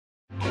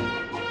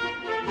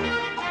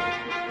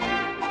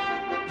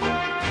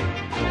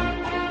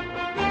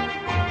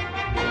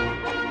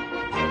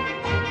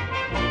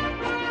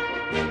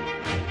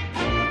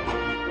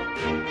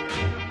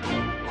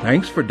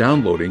Thanks for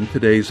downloading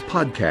today's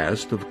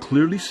podcast of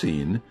Clearly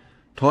Seen,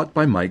 taught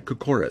by Mike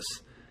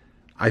Kokoris.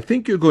 I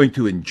think you're going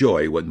to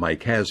enjoy what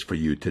Mike has for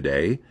you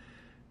today.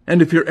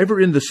 And if you're ever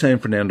in the San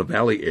Fernando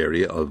Valley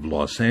area of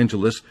Los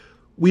Angeles,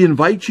 we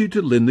invite you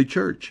to Lindley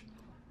Church.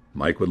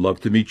 Mike would love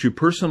to meet you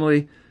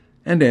personally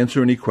and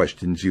answer any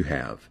questions you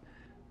have.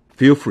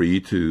 Feel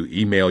free to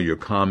email your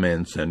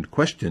comments and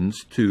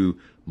questions to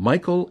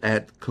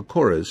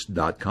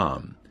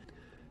michael@kokoris.com.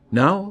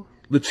 Now,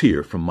 let's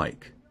hear from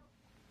Mike.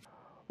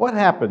 What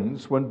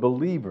happens when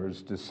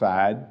believers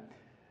decide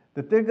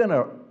that they're going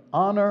to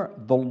honor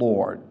the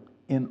Lord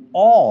in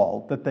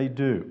all that they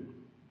do?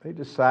 They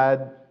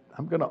decide,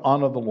 I'm going to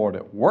honor the Lord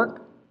at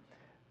work,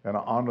 I'm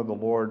going to honor the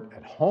Lord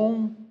at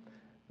home,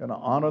 I'm going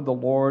to honor the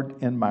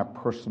Lord in my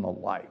personal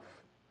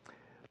life.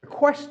 The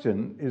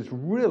question is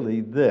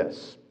really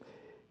this.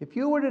 If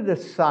you were to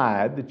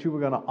decide that you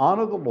were going to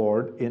honor the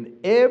Lord in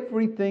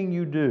everything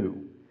you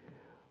do,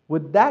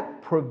 would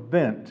that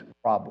prevent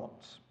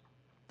problems?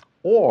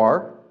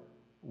 Or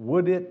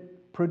would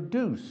it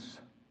produce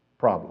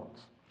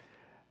problems?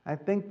 I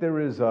think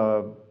there is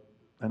an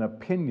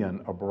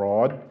opinion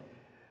abroad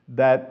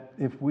that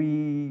if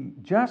we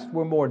just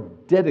were more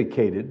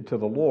dedicated to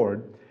the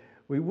Lord,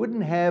 we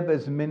wouldn't have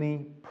as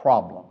many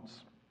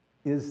problems.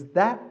 Is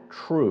that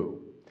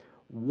true?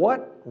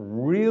 What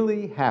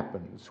really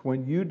happens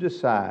when you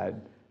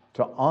decide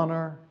to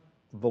honor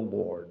the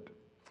Lord?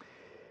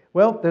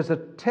 Well, there's a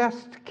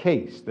test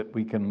case that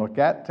we can look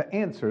at to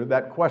answer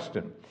that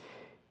question.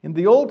 In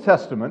the Old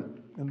Testament,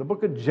 in the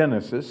book of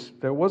Genesis,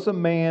 there was a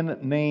man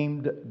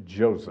named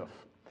Joseph.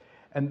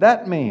 And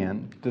that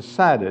man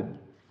decided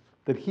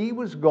that he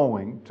was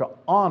going to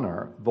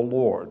honor the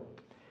Lord.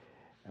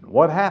 And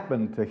what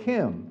happened to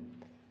him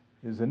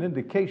is an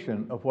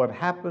indication of what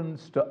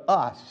happens to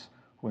us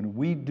when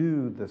we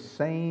do the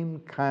same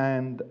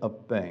kind of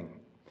thing.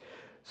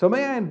 So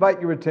may I invite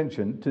your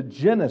attention to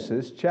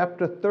Genesis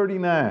chapter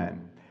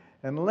 39,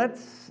 and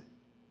let's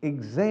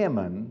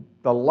examine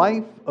the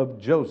life of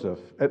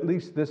Joseph, at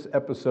least this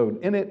episode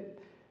in it,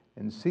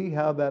 and see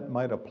how that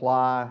might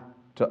apply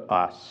to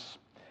us.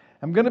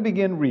 I'm going to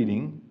begin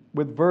reading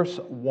with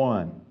verse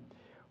 1,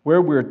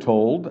 where we're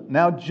told,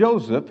 Now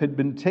Joseph had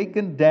been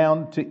taken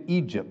down to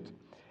Egypt,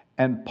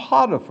 and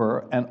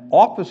Potiphar, an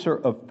officer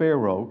of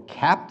Pharaoh,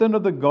 captain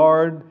of the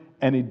guard,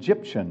 an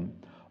Egyptian,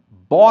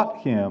 bought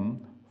him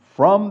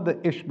from the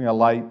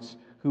Ishmaelites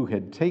who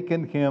had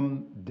taken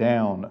him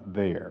down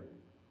there.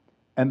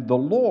 And the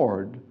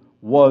Lord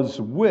was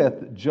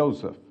with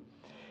Joseph,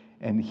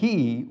 and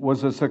he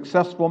was a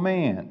successful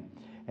man,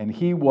 and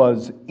he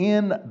was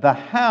in the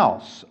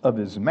house of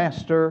his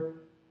master,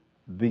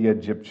 the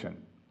Egyptian.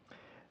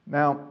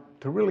 Now,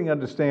 to really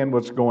understand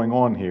what's going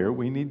on here,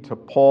 we need to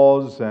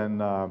pause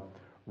and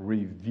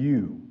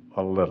review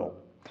a little.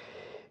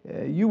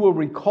 You will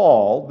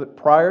recall that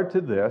prior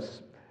to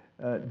this,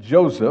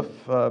 Joseph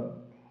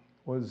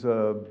was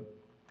a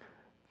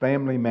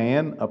family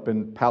man up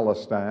in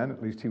Palestine.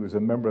 At least he was a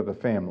member of the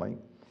family.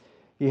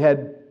 He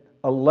had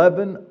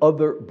 11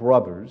 other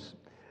brothers,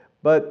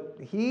 but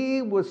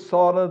he was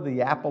sort of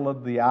the apple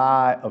of the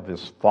eye of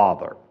his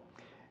father.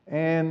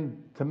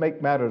 And to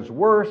make matters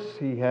worse,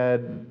 he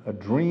had a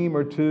dream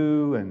or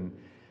two, and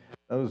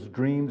those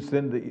dreams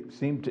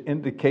seemed to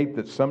indicate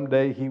that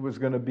someday he was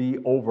going to be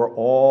over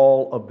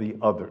all of the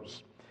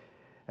others.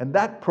 And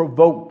that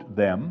provoked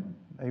them.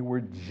 They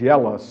were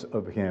jealous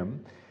of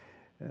him.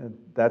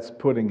 That's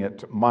putting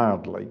it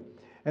mildly.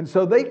 And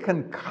so they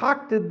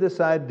concocted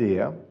this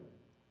idea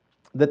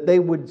that they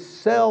would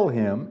sell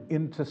him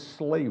into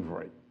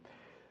slavery.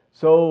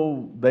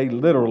 So they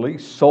literally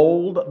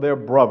sold their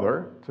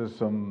brother to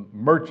some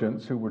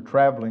merchants who were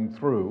traveling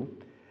through,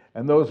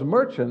 and those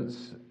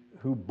merchants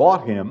who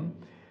bought him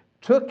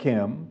took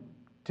him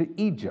to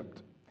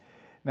Egypt.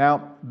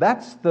 Now,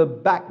 that's the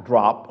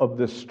backdrop of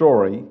this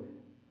story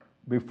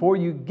before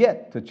you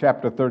get to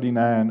chapter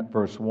 39,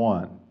 verse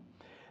 1.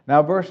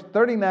 Now, verse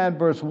 39,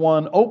 verse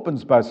 1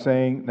 opens by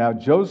saying, Now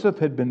Joseph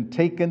had been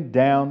taken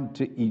down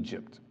to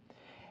Egypt.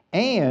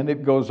 And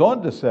it goes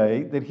on to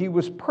say that he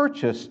was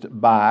purchased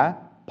by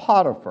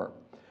Potiphar.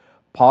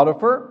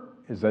 Potiphar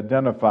is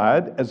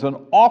identified as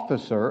an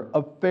officer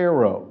of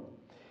Pharaoh.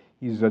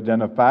 He's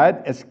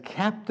identified as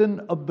captain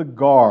of the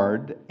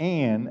guard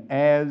and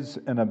as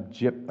an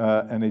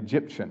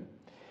Egyptian.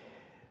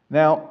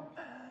 Now,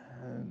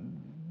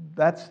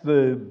 that's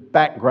the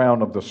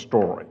background of the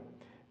story.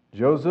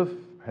 Joseph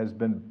has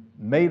been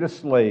made a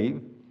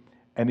slave,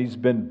 and he's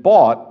been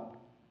bought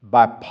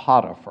by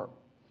Potiphar.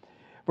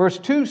 Verse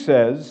 2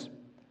 says,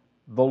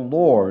 The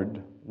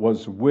Lord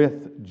was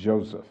with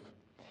Joseph,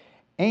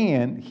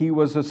 and he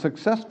was a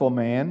successful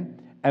man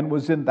and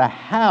was in the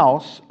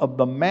house of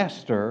the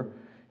master,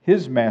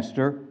 his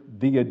master,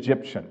 the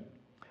Egyptian.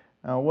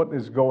 Now, what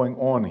is going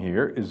on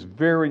here is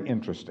very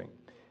interesting.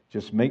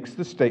 Just makes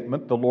the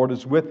statement, the Lord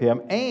is with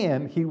him,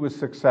 and he was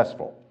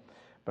successful.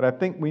 But I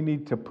think we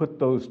need to put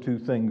those two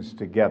things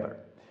together.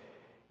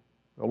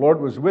 The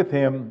Lord was with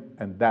him,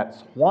 and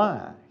that's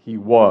why he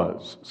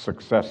was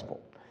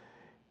successful.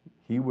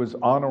 He was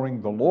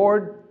honoring the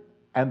Lord,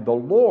 and the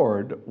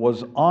Lord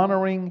was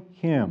honoring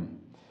him.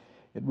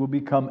 It will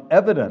become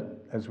evident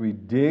as we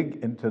dig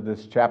into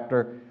this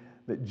chapter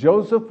that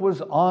Joseph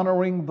was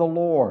honoring the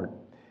Lord.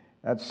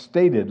 That's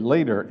stated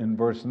later in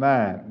verse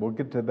 9. We'll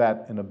get to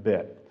that in a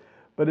bit.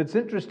 But it's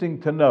interesting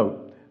to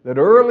note that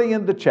early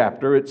in the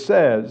chapter it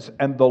says,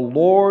 and the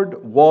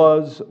Lord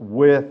was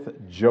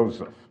with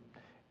Joseph,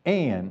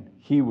 and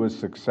he was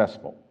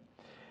successful.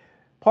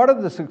 Part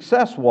of the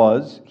success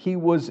was he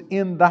was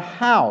in the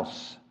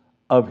house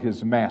of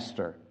his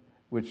master,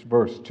 which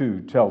verse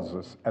 2 tells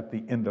us at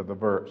the end of the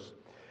verse.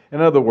 In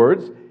other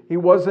words, he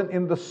wasn't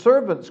in the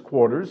servants'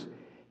 quarters.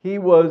 He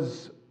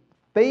was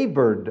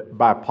favored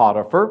by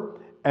Potiphar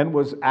and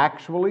was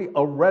actually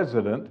a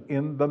resident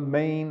in the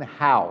main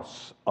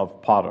house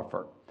of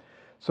Potiphar.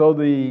 So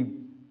the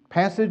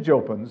passage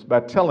opens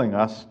by telling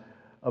us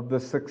of the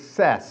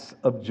success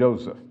of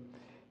Joseph.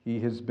 He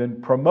has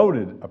been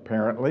promoted,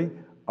 apparently,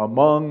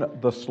 among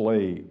the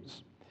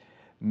slaves.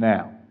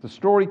 Now, the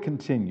story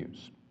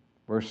continues.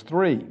 Verse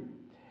 3,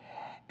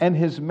 and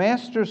his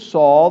master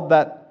saw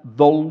that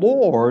the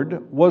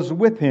Lord was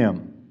with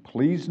him.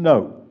 Please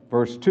note,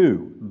 verse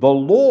 2, the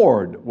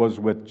Lord was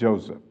with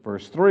Joseph.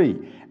 Verse 3,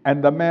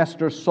 and the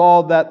master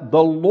saw that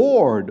the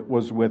Lord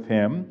was with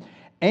him,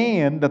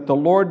 and that the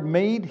Lord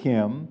made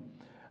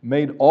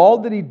all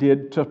that he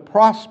did to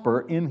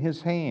prosper in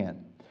his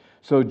hand.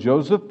 So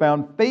Joseph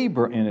found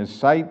favor in his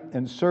sight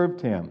and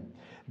served him.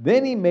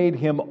 Then he made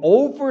him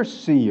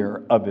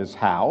overseer of his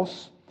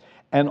house,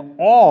 and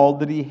all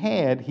that he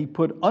had he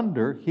put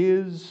under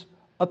his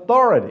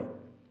authority.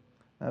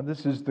 Now,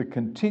 this is the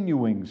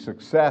continuing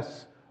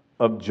success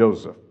of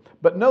Joseph.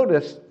 But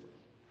notice,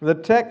 the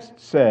text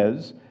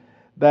says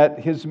that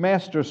his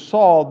master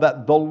saw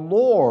that the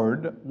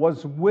Lord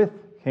was with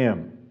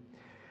him.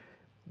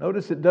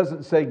 Notice it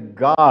doesn't say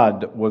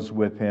God was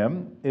with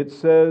him. It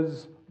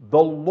says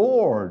the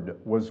Lord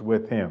was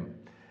with him.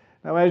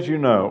 Now, as you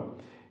know,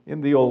 in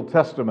the Old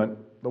Testament,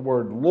 the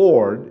word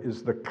Lord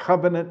is the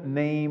covenant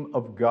name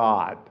of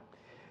God.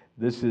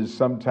 This is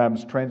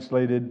sometimes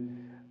translated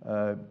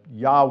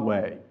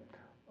Yahweh,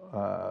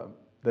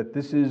 that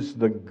this is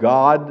the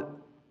God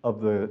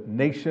of the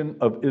nation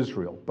of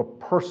Israel, the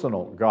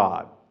personal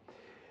God.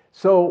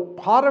 So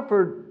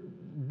Potiphar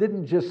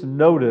didn't just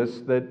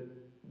notice that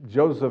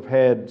Joseph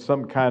had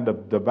some kind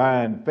of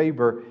divine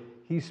favor.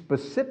 He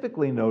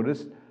specifically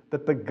noticed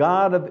that the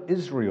God of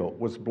Israel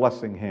was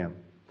blessing him.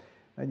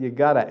 And you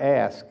got to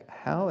ask,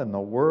 how in the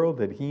world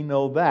did he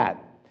know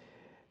that?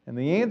 And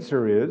the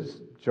answer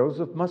is,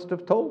 Joseph must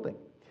have told him.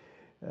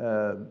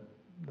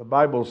 The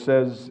Bible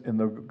says in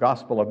the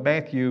Gospel of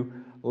Matthew,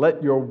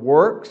 let your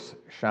works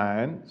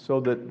shine so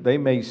that they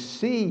may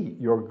see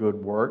your good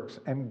works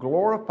and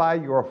glorify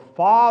your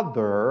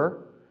Father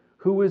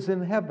who is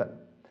in heaven.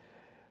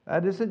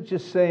 That isn't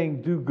just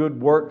saying do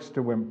good works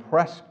to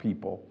impress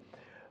people,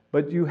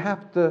 but you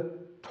have to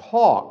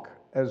talk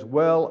as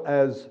well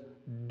as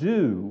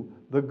do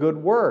the good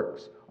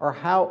works, or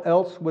how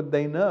else would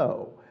they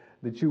know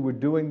that you were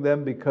doing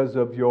them because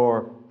of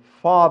your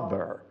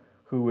Father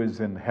who is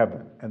in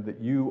heaven and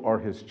that you are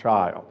his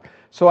child?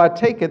 So I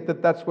take it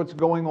that that's what's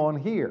going on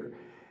here.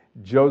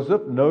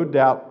 Joseph no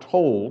doubt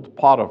told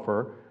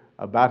Potiphar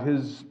about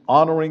his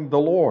honoring the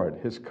Lord,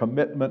 his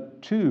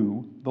commitment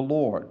to the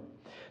Lord.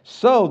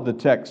 So the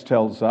text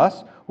tells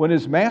us, when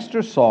his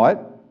master saw it,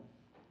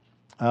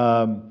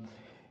 that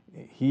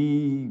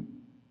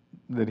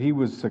he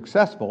was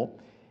successful,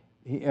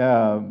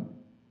 when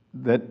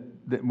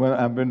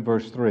I'm in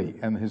verse 3,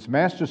 and his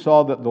master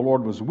saw that the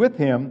Lord was with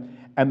him,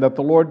 and that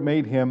the Lord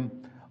made him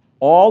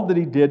all that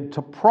he did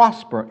to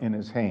prosper in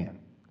his hand.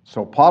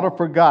 So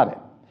Potiphar got it.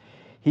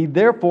 He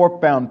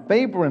therefore found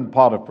favor in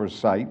Potiphar's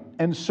sight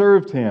and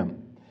served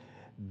him.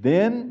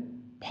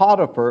 Then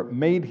Potiphar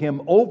made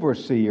him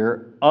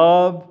overseer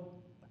of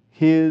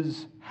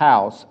his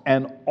house,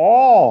 and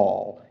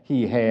all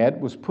he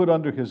had was put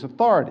under his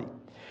authority.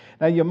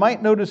 Now you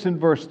might notice in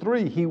verse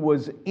 3, he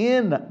was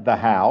in the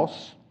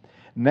house.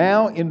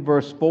 Now in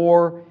verse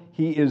 4,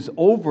 he is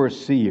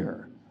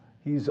overseer.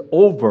 He's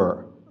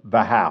over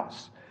the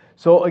house.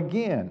 So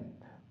again,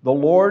 the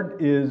Lord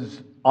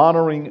is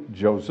honoring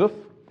Joseph,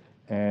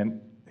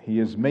 and he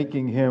is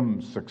making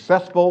him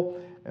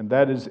successful, and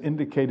that is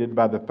indicated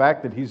by the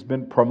fact that he's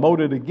been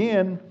promoted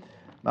again,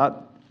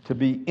 not to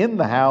be in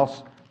the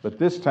house, but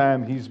this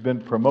time he's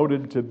been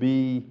promoted to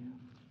be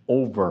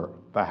over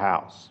the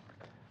house.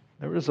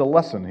 There is a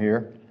lesson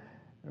here.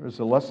 There is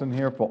a lesson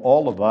here for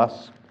all of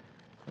us,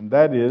 and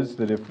that is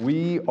that if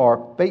we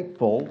are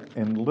faithful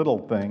in little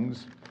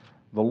things,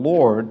 the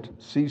Lord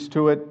sees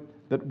to it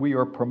that we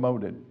are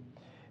promoted.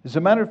 As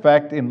a matter of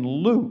fact, in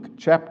Luke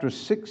chapter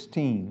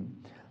 16,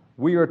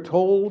 we are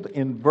told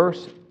in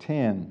verse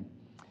 10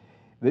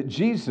 that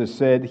Jesus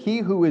said, he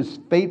who is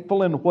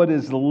faithful in what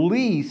is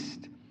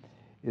least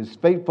is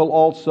faithful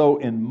also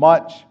in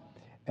much,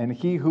 and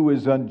he who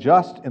is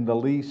unjust in the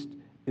least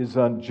is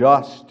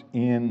unjust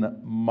in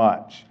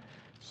much.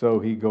 So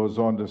he goes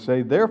on to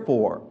say,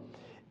 therefore,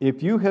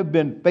 if you have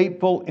been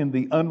faithful in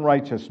the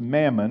unrighteous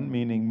mammon,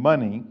 meaning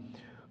money,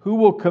 Who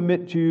will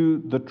commit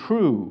you the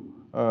true,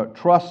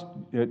 trust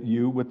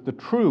you with the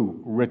true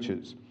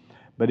riches?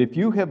 But if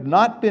you have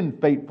not been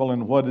faithful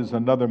in what is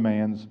another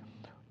man's,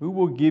 who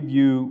will give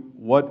you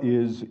what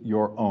is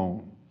your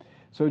own?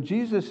 So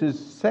Jesus is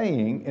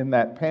saying in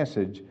that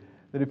passage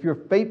that if you're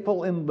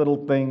faithful in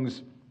little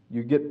things,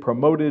 you get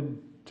promoted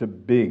to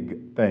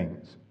big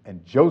things.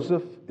 And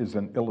Joseph is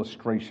an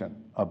illustration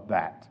of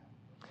that.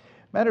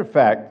 Matter of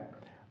fact,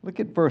 look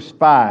at verse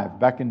 5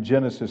 back in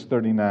Genesis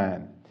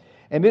 39.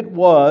 And it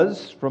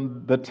was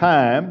from the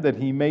time that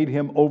he made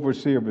him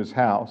overseer of his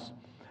house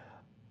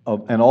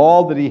and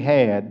all that he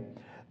had,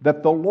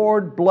 that the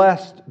Lord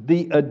blessed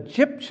the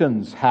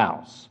Egyptian's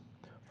house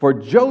for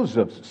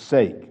Joseph's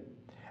sake.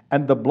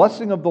 And the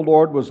blessing of the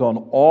Lord was on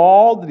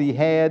all that he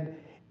had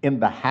in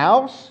the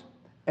house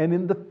and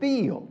in the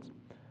field.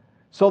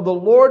 So the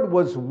Lord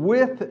was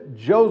with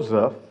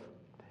Joseph,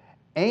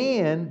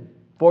 and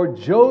for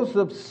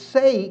Joseph's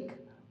sake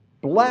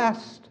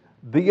blessed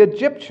the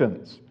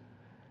Egyptians.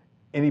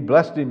 And he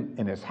blessed him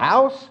in his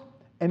house,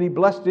 and he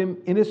blessed him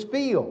in his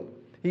field.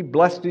 He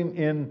blessed him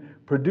in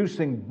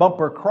producing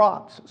bumper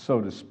crops, so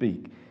to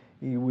speak.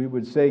 We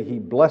would say he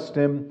blessed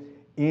him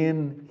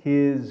in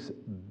his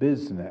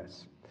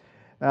business.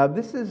 Now,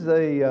 this is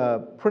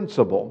a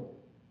principle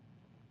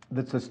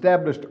that's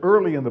established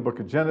early in the book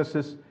of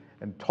Genesis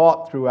and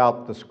taught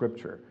throughout the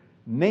Scripture.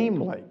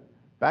 Namely,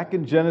 back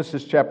in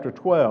Genesis chapter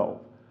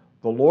 12,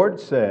 the Lord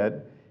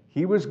said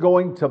he was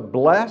going to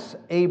bless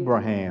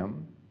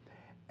Abraham,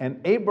 and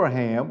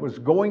Abraham was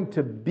going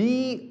to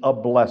be a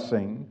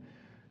blessing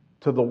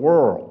to the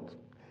world.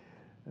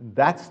 And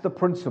that's the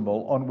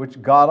principle on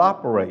which God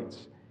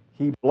operates.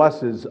 He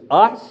blesses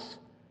us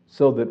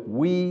so that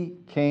we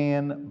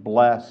can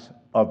bless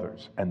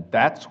others. And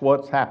that's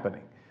what's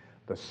happening.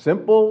 The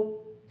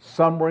simple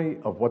summary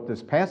of what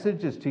this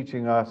passage is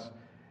teaching us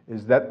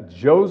is that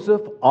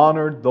Joseph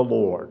honored the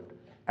Lord,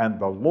 and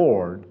the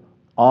Lord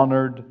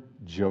honored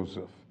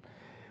Joseph.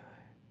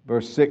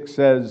 Verse 6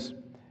 says,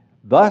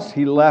 "Thus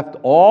he left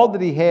all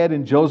that he had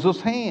in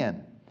Joseph's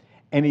hand,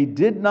 and he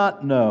did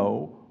not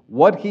know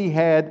what he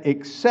had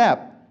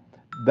except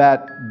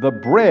that the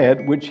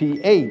bread which he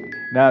ate."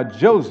 Now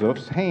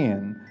Joseph's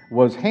hand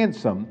was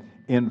handsome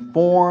in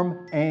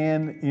form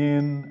and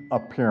in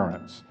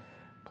appearance.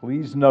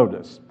 Please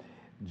notice,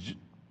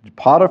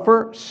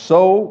 Potiphar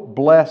so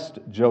blessed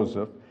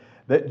Joseph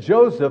that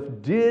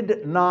Joseph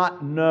did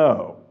not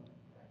know,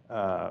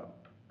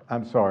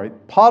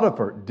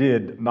 Potiphar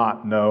did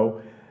not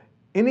know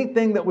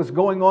anything that was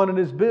going on in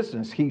his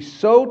business. He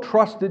so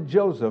trusted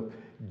Joseph.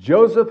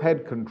 Joseph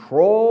had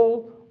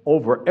control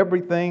over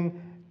everything,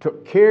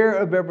 took care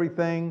of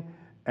everything,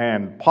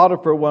 and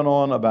Potiphar went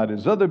on about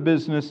his other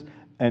business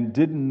and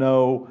didn't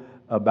know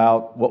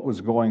about what was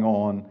going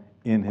on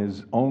in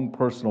his own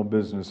personal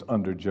business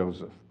under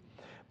Joseph.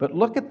 But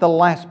look at the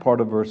last part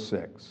of verse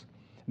 6.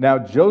 Now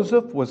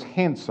Joseph was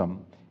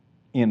handsome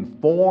in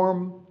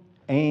form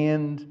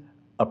and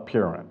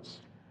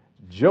appearance.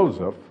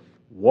 Joseph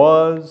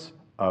was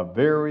a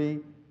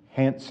very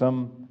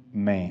handsome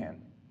man.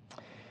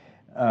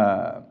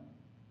 That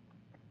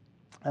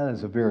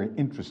is a very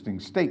interesting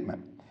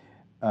statement.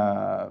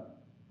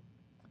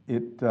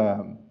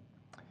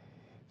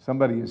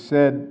 Somebody has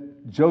said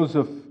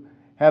Joseph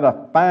had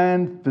a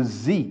fine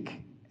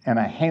physique and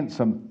a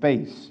handsome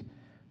face,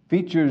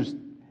 features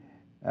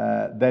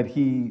that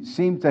he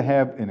seemed to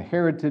have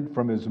inherited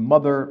from his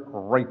mother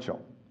Rachel.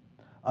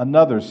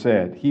 Another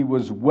said he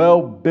was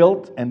well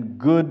built and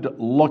good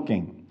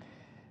looking.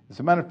 As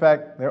a matter of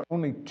fact, there are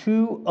only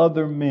two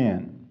other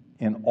men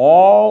in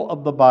all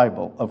of the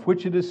Bible of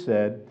which it is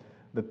said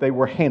that they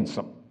were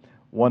handsome.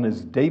 One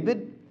is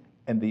David,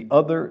 and the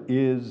other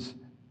is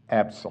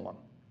Absalom.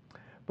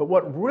 But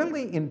what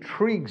really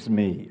intrigues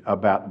me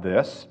about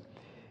this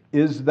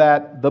is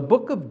that the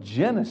book of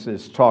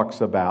Genesis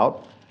talks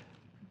about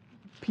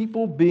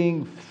people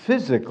being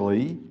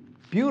physically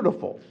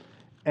beautiful.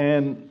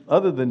 And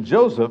other than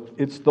Joseph,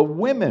 it's the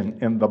women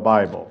in the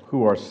Bible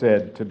who are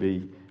said to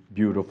be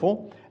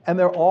beautiful, and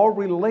they're all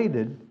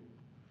related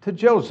to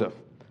Joseph.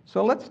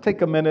 So let's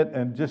take a minute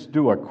and just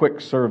do a quick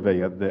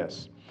survey of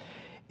this.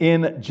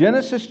 In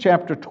Genesis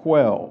chapter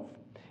 12,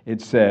 it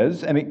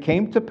says, "And it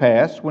came to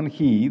pass when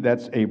he,"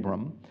 that's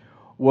Abram,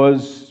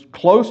 "was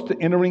close to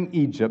entering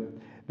Egypt,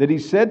 that he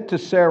said to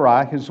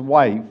Sarai his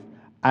wife,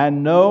 I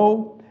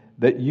know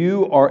that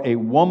you are a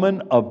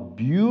woman of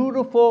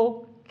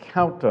beautiful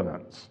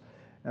countenance."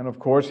 And of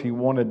course, he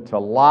wanted to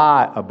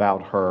lie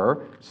about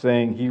her,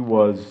 saying she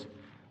was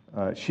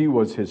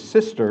his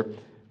sister,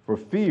 for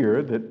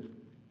fear that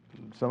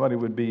somebody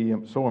would be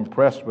so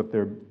impressed with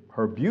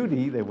her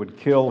beauty, they would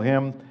kill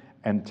him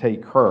and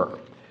take her.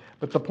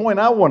 But the point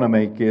I want to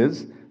make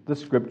is the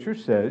Scripture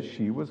says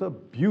she was a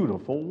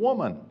beautiful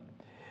woman.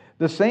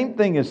 The same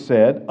thing is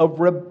said of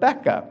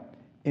Rebekah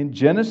in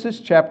Genesis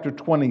chapter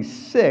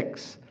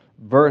 26,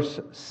 verse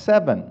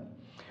 7,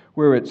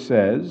 where it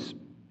says,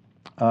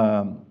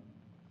 "And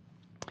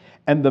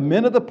the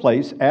men of the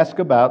place asked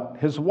about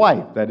his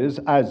wife," that is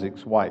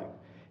Isaac's wife.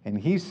 And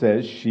he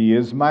says, she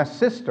is my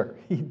sister.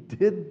 He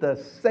did the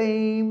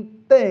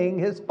same thing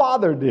his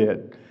father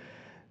did.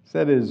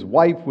 Said his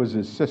wife was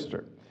his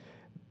sister.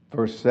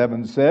 Verse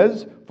 7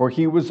 says, for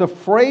he was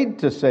afraid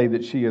to say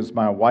that she is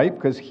my wife,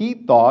 because he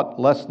thought,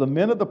 lest the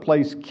men of the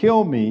place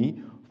kill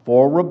me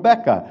for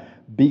Rebekah,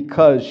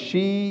 because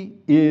she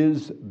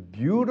is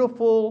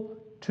beautiful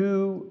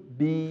to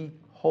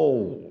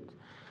behold.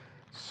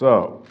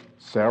 So,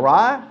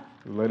 Sarai,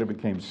 who later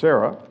became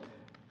Sarah,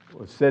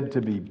 was said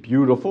to be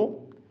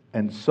beautiful,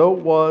 and so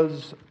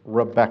was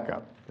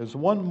Rebekah. There's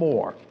one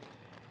more.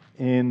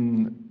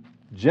 In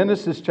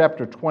Genesis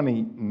chapter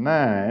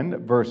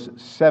 29, verse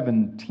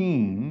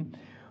 17,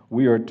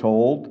 we are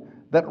told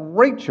that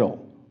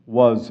Rachel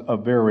was a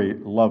very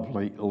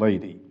lovely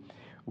lady.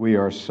 We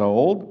are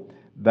told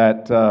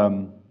that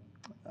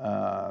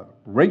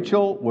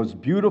Rachel was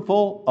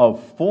beautiful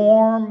of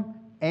form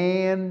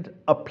and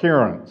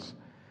appearance.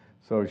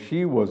 So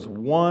she was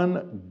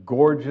one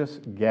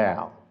gorgeous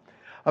gal.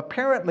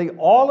 Apparently,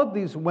 all of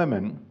these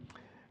women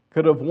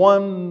could have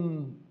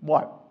won,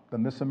 what, the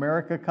Miss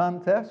America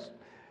contest?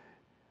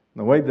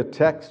 The way the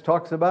text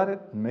talks about it,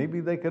 maybe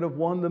they could have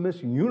won the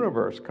Miss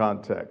Universe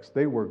contest.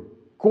 They were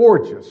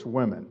gorgeous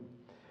women.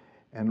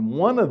 And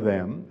one of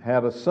them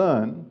had a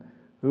son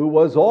who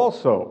was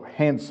also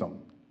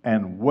handsome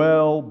and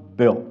well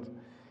built.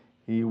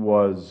 He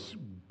was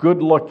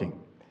good looking.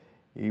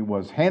 He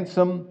was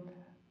handsome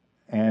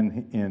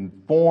and in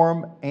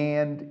form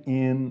and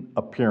in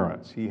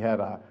appearance. He had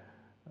a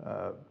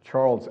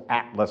Charles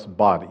Atlas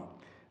body.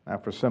 Now,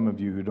 for some of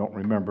you who don't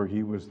remember,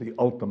 he was the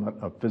ultimate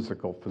of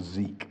physical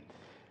physique.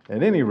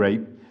 At any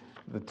rate,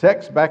 the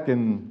text back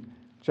in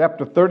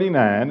chapter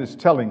 39 is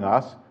telling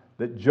us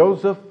that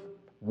Joseph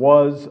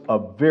was a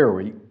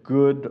very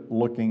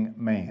good-looking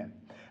man.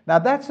 Now,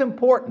 that's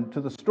important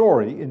to the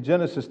story in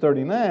Genesis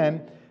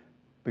 39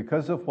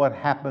 because of what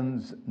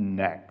happens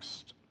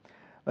next.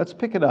 Let's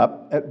pick it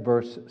up at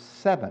verse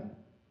 7.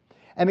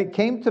 And it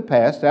came to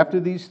pass after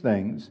these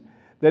things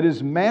that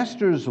his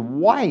master's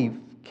wife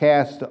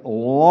cast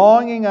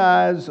longing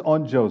eyes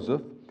on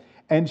Joseph,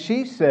 and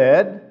she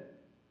said,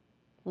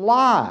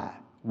 lie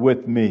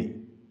with me.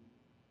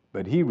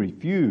 But he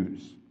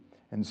refused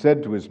and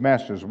said to his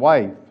master's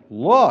wife,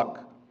 look,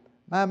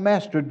 my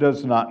master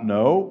does not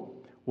know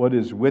what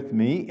is with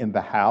me in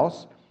the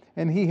house,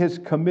 and he has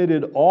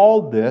committed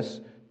all this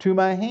to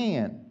my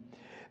hand.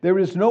 There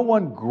is no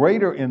one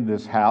greater in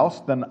this house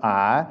than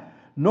I,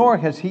 nor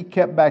has he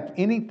kept back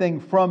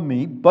anything from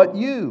me but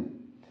you,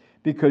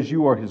 because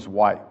you are his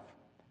wife.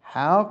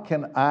 How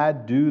can I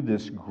do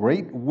this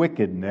great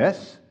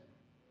wickedness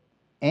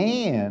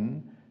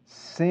and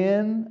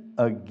sin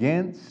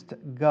against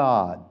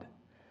God?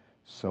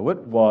 So it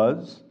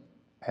was,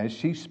 as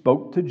she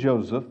spoke to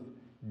Joseph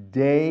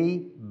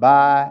day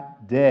by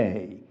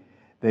day,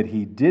 that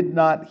he did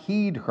not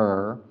heed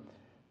her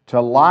to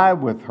lie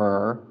with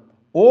her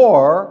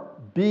or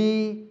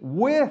be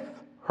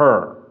with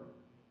her.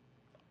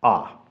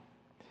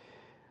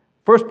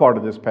 First part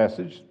of this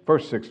passage,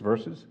 first 6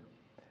 verses,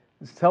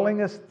 is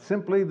telling us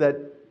simply that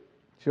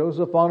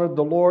Joseph honored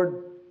the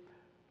Lord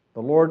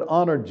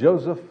honored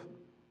Joseph,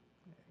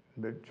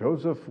 that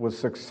Joseph was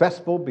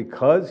successful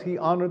because he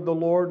honored the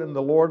Lord and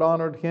the Lord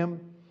honored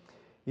him.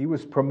 He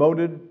was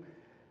promoted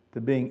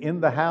to being in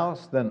the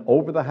house, then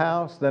over the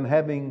house, then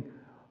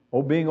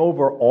being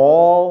over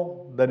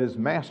all that his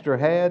master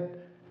had.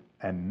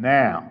 And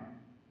now,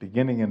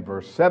 beginning in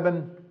verse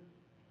 7,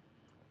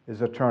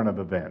 is a turn of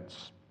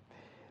events.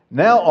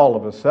 Now, all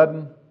of a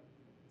sudden,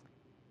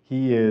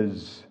 he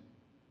is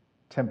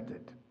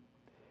tempted.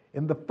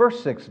 In the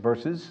first 6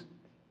 verses,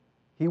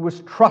 he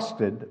was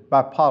trusted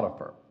by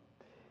Potiphar.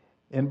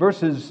 In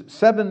verses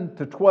 7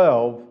 to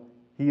 12,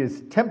 he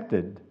is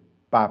tempted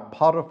by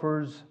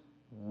Potiphar's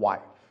wife.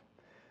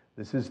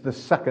 This is the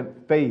second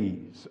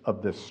phase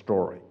of this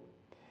story.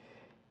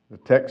 The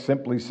text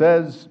simply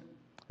says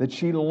that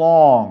she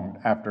longed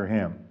after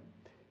him.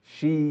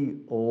 She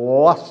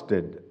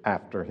lusted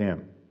after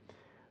him.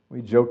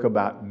 We joke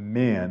about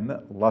men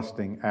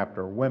lusting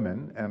after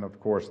women, and of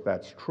course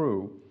that's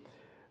true.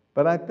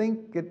 But I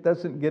think it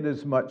doesn't get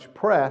as much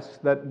press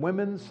that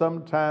women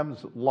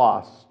sometimes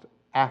lust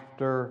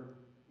after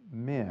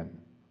men.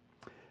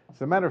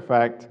 As a matter of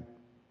fact,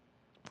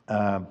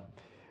 I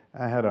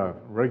had a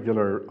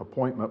regular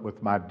appointment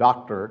with my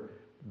doctor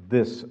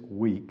this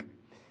week,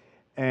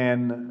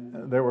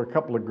 and there were a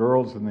couple of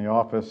girls in the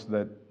office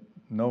that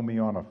know me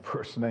on a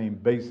first-name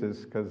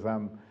basis because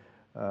I'm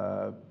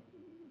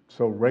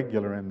so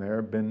regular in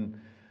there.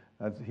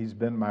 He's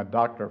been my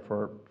doctor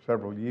for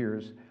several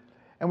years.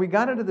 And we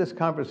got into this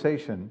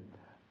conversation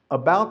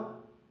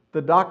about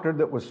the doctor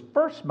that was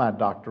first my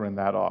doctor in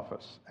that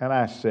office. And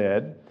I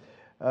said,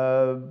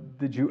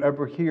 did you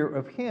ever hear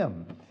of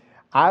him?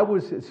 I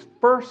was his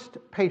first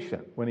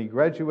patient when he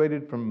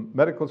graduated from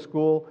medical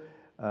school,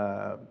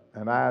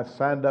 and I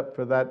signed up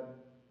for that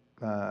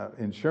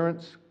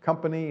insurance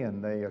company,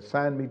 and they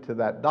assigned me to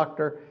that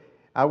doctor.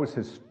 I was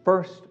his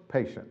first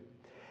patient.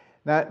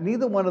 Now,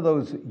 neither one of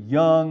those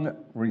young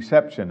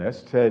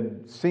receptionists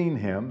had seen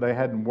him. They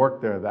hadn't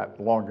worked there that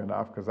long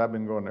enough, because I've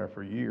been going there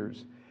for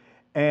years.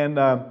 And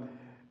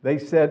they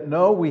said,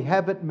 no, we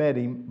haven't met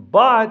him,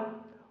 but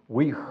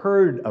we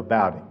heard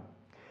about him.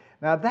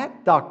 Now,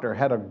 that doctor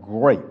had a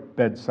great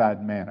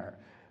bedside manner.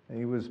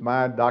 He was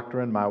my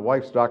doctor and my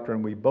wife's doctor,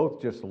 and we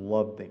both just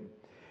loved him.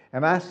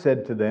 And I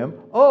said to them,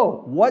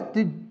 oh, what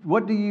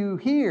do you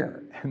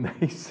hear? And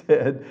they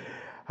said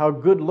how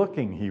good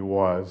looking he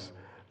was.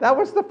 That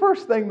was the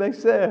first thing they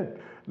said.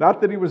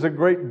 Not that he was a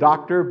great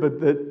doctor, but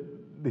that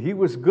he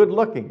was good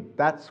looking.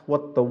 That's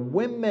what the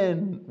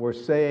women were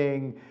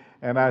saying.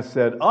 And I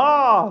said,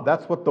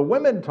 that's what the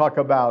women talk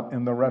about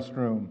in the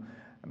restroom.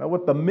 I know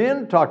what the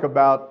men talk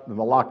about in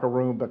the locker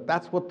room, but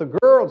that's what the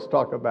girls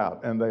talk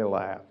about. And they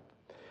laughed.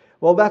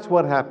 Well, that's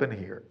what happened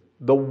here.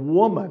 The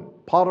woman,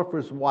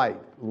 Potiphar's wife,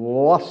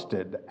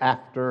 lusted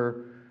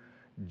after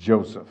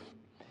Joseph.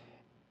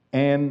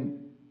 And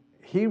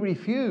he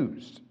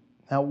refused.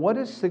 Now, what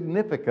is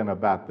significant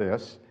about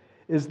this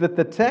is that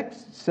the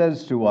text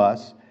says to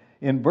us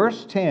in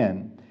verse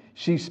 10,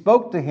 she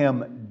spoke to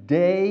him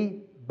day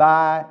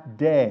by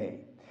day.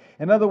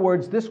 In other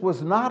words, this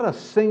was not a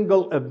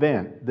single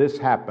event. This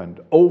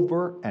happened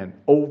over and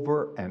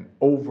over and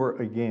over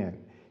again.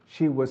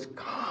 She was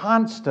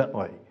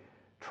constantly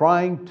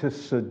trying to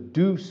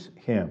seduce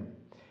him,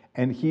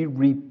 and he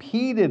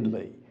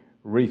repeatedly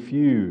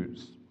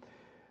refused.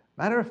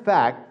 Matter of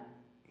fact,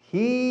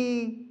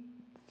 he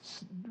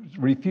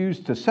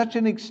refused to such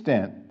an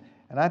extent,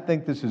 and I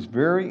think this is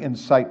very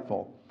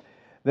insightful,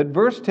 that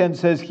verse 10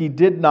 says he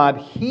did not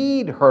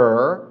heed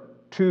her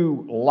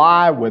to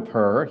lie with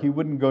her. He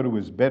wouldn't go to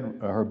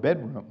her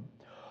bedroom,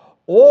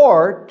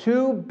 or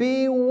to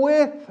be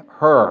with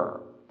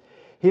her.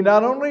 He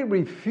not only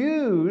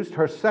refused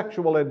her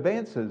sexual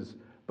advances,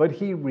 but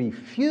he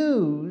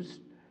refused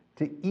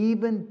to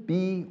even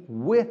be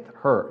with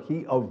her.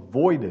 He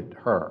avoided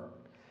her.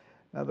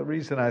 Now, the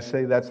reason I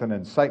say that's an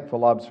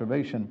insightful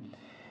observation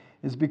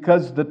is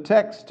because the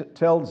text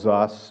tells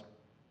us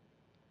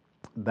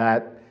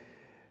that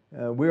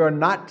we are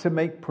not to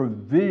make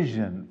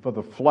provision for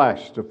the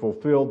flesh to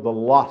fulfill the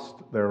lust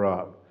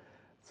thereof.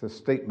 It's a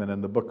statement in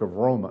the book of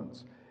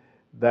Romans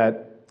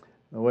that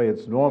the way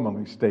it's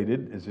normally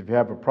stated is if you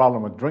have a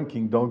problem with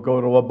drinking, don't go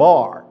to a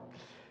bar.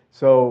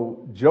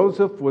 So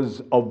Joseph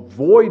was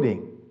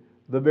avoiding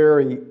the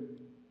very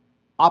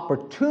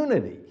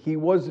opportunity. He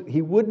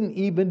wouldn't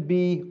even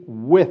be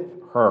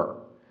with her.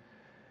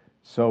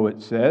 So it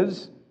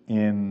says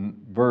in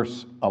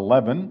verse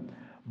 11,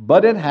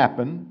 but it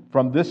happened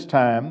from this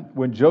time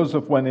when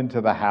Joseph went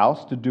into the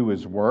house to do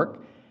his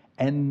work,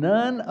 and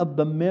none of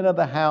the men of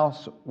the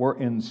house were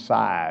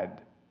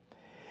inside,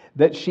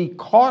 that she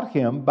caught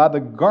him by the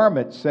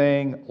garment,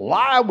 saying,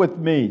 lie with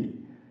me.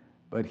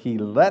 But he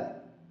left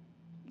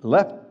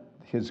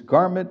his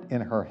garment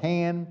in her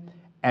hand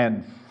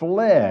and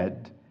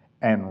fled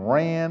and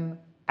ran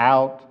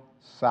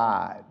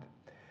outside.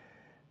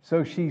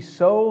 So she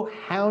so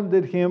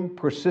hounded him,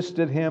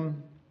 persisted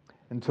him,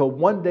 until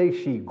one day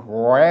she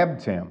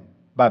grabbed him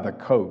by the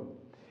coat.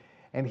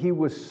 And he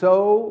was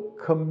so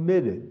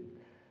committed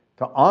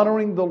to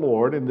honoring the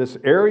Lord in this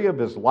area of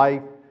his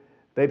life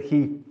that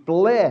he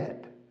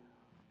fled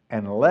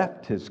and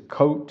left his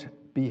coat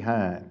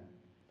behind.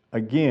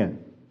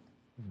 Again,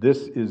 this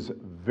is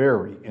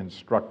very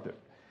instructive.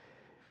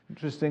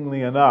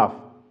 Interestingly enough,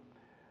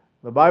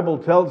 the Bible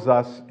tells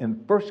us in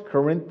 1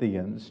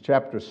 Corinthians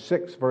chapter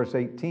 6, verse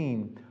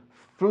 18,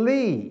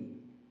 flee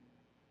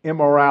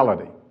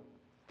immorality.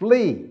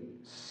 Flee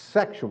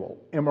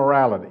sexual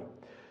immorality.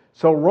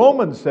 So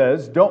Romans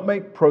says, don't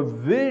make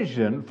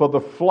provision for the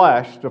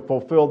flesh to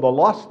fulfill the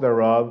lust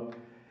thereof.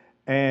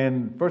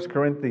 And 1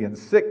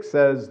 Corinthians 6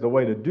 says the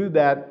way to do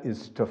that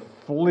is to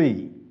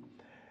flee.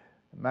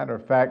 Matter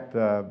of fact,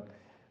 1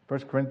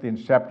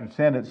 Corinthians chapter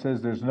 10, it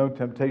says, there's no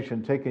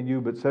temptation taken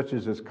you but such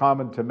as is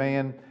common to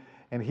man,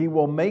 and he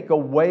will make a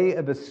way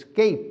of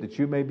escape that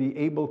you may be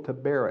able to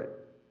bear it.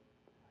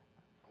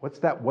 What's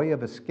that way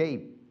of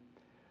escape?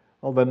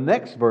 Well, the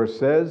next verse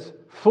says,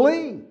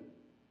 flee.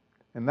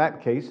 In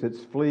that case,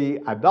 it's flee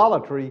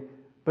idolatry,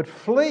 but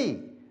flee.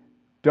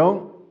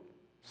 Don't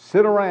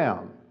sit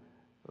around.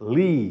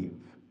 Leave.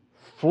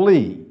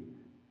 Flee.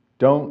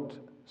 Don't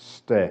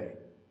stay.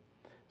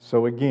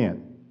 So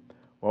again,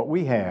 what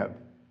we have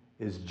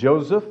is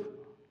Joseph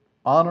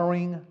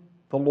honoring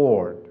the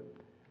Lord.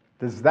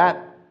 Does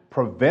that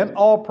prevent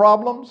all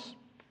problems?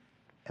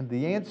 And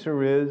the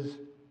answer is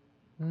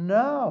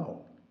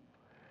no.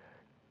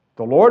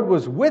 The Lord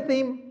was with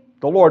him.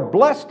 The Lord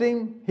blessed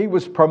him. He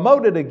was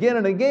promoted again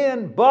and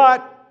again,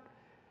 but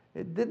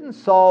it didn't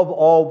solve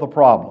all the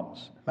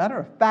problems. Matter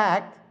of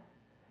fact,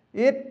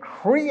 it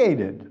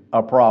created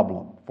a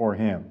problem for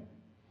him.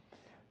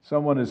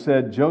 Someone has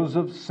said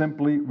Joseph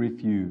simply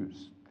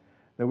refused.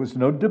 There was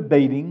no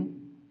debating,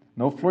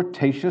 no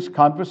flirtatious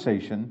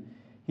conversation.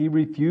 He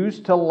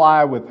refused to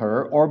lie with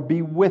her or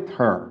be with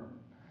her.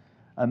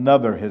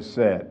 Another has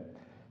said,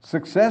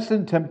 success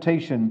in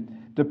temptation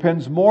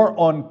depends more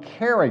on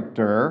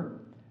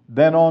character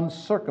than on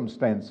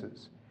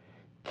circumstances.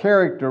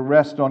 Character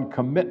rests on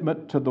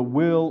commitment to the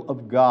will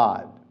of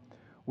God.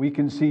 We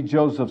can see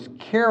Joseph's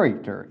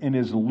character in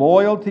his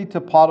loyalty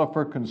to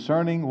Potiphar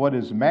concerning what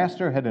his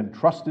master had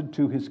entrusted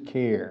to his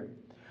care.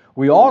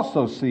 We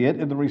also see it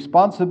in the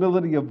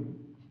responsibility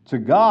to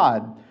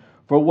God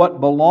for what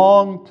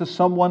belonged to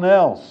someone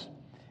else.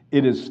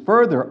 It is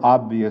further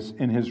obvious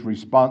in his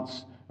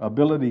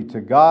responsibility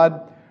to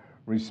God,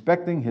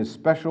 respecting his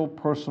special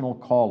personal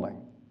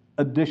calling.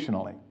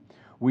 Additionally,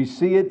 we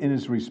see it in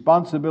his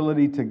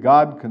responsibility to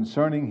God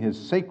concerning his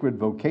sacred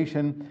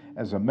vocation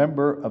as a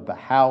member of the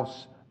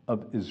house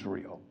of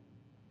Israel.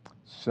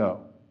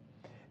 So,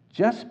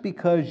 just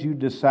because you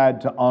decide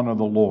to honor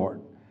the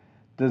Lord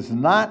does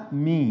not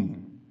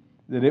mean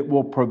that it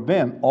will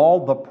prevent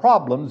all the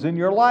problems in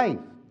your life.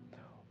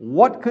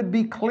 What could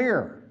be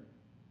clearer?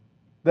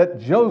 That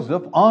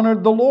Joseph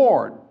honored the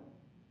Lord,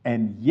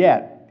 and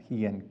yet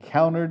he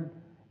encountered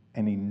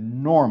an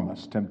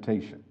enormous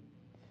temptation.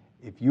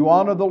 If you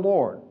honor the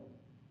Lord,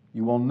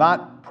 you will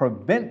not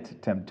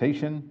prevent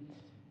temptation.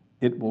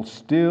 It will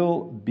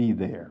still be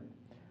there.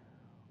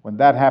 When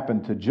that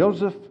happened to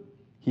Joseph,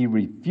 he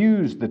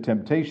refused the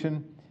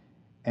temptation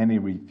and he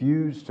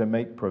refused to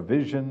make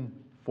provision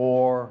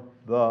for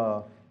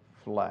the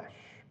flesh.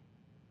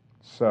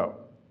 So,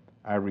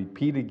 I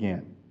repeat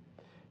again,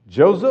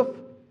 Joseph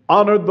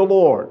honored the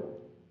Lord.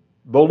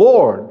 The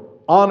Lord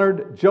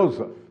honored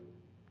Joseph.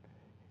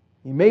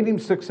 He made him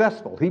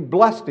successful. He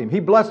blessed him. He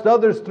blessed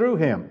others through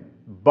him.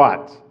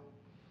 But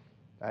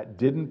that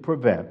didn't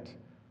prevent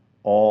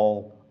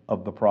all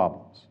of the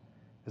problems.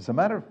 As a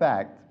matter of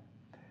fact,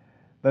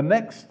 the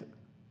next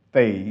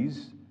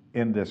phase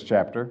in this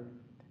chapter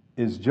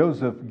is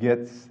Joseph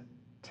gets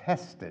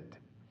tested.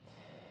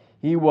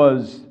 He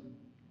was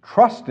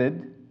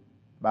trusted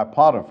by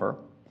Potiphar.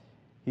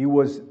 He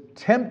was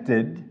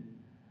tempted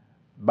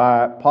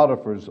by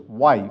Potiphar's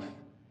wife.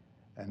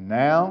 And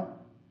now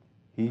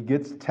he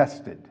gets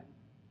tested.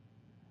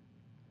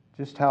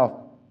 Just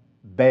how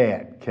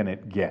bad can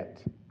it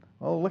get?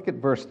 Well, look at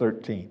verse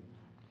 13.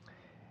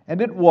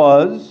 And it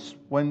was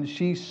when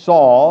she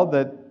saw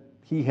that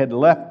he had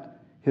left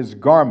his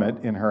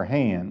garment in her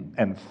hand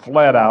and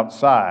fled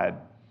outside,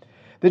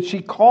 that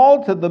she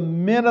called to the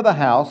men of the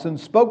house and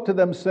spoke to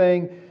them,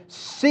 saying,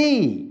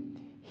 See,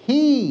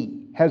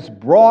 he has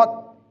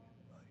brought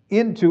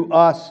into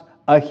us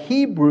a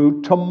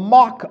Hebrew to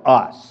mock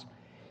us.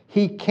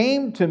 He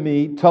came to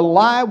me to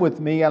lie with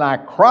me, and I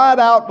cried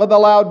out with a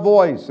loud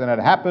voice. And it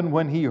happened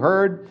when he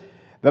heard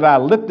that I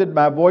lifted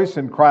my voice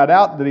and cried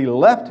out, that he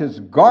left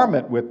his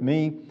garment with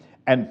me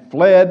and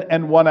fled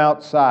and went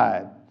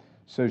outside.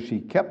 So she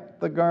kept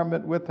the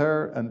garment with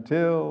her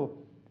until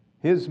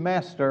his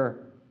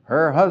master,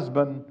 her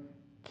husband,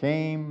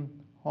 came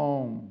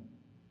home.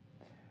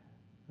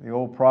 The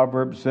old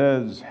proverb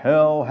says,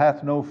 Hell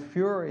hath no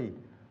fury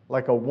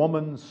like a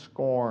woman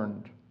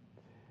scorned.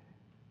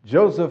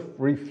 Joseph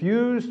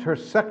refused her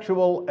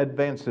sexual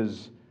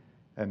advances,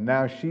 and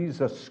now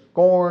she's a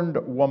scorned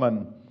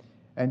woman,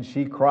 and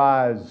she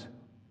cries,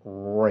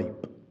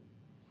 rape.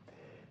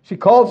 She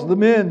calls the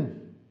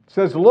men,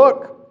 says,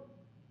 Look,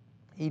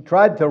 he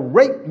tried to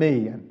rape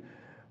me, and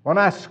when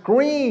I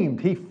screamed,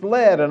 he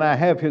fled, and I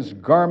have his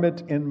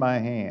garment in my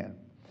hand.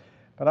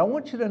 But I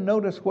want you to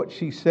notice what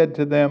she said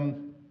to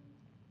them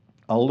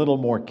a little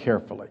more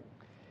carefully.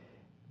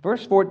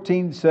 Verse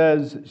 14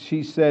 says,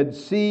 she said,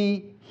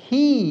 See,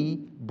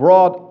 he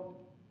brought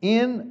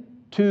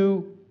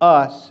into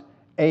us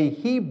a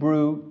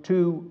Hebrew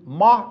to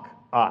mock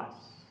us.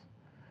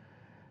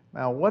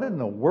 Now, what in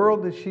the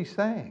world is she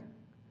saying?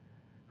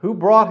 Who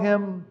brought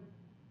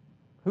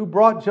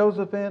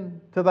Joseph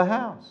in to the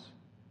house?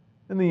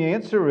 And the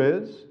answer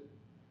is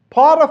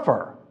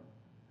Potiphar.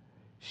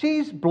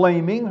 She's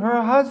blaming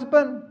her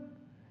husband.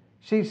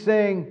 She's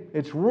saying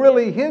it's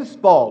really his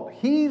fault.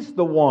 He's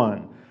the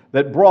one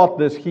that brought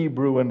this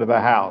Hebrew into the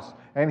house.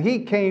 And he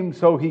came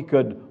so he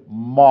could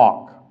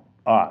mock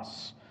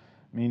us.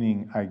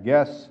 Meaning, I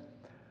guess,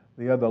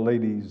 the other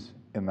ladies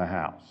in the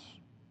house.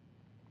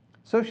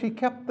 So she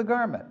kept the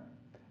garment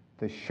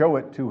to show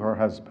it to her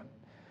husband.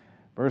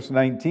 Verse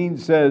 19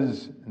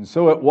 says, And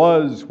so it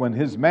was when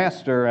his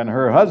master and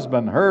her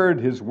husband heard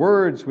his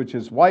words which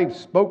his wife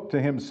spoke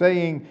to him,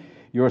 saying,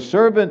 Your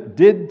servant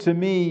did to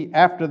me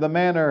after the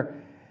manner,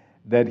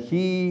 that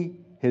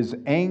his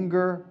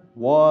anger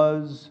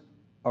was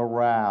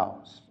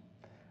aroused.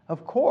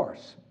 Of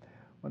course,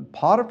 when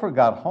Potiphar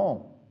got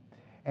home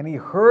and he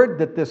heard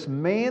that this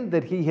man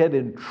that he had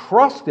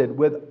entrusted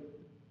with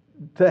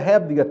to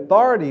have the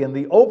authority and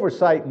the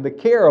oversight and the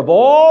care of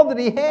all that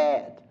he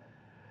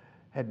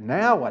had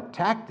now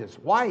attacked his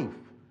wife,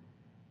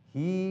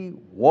 he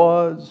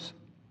was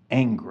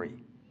angry.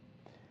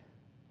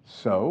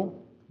 So,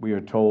 we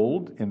are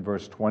told in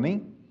verse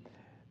 20,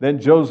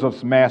 Then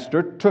Joseph's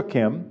master took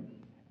him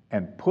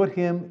and put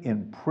him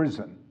in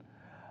prison,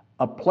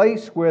 a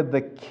place where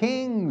the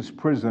king's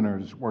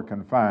prisoners were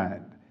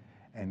confined,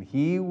 and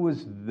he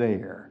was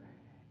there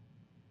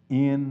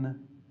in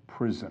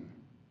prison.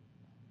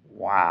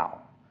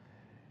 Wow.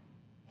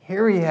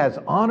 Here he has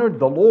honored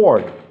the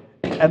Lord,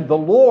 and the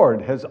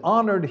Lord has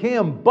honored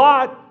him,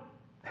 but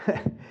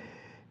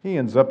he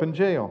ends up in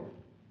jail.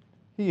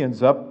 He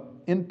ends up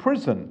in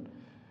prison.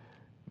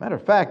 Matter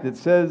of fact, it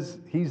says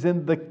he's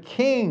in the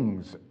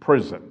king's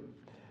prison.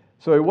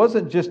 So he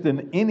wasn't just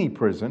in any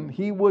prison,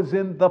 he was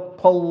in the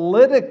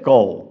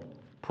political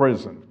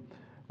prison,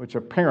 which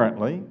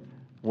apparently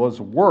was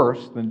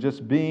worse than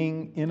just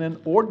being in an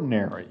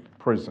ordinary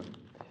prison.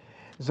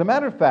 As a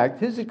matter of fact,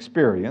 his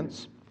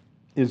experience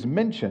is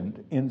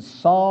mentioned in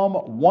Psalm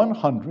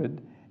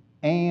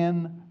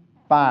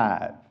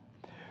 105.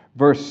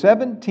 Verse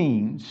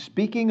 17,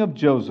 speaking of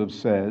Joseph,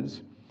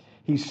 says,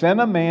 he sent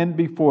a man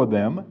before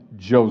them,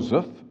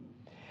 Joseph,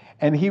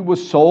 and he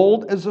was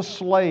sold as a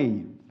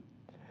slave.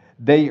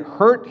 They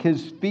hurt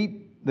his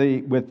feet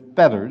with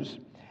fetters,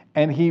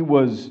 and he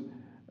was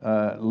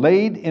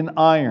laid in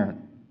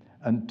iron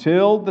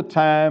until the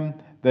time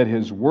that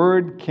his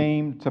word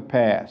came to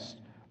pass.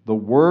 The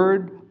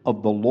word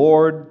of the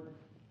Lord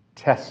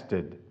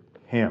tested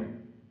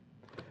him.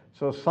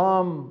 So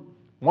Psalm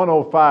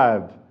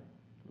 105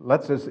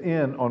 lets us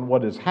in on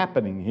what is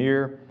happening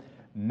here,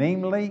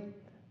 namely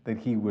that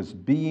he was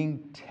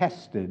being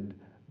tested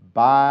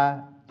by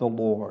the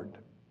Lord.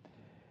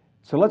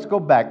 So let's go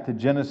back to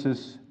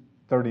Genesis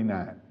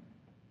 39.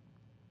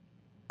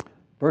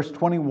 Verse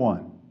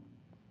 21.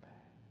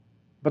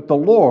 But the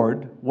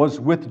Lord was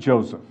with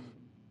Joseph.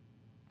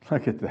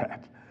 Look at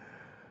that.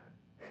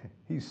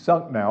 He's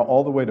sunk now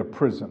all the way to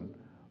prison.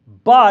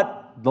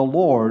 But the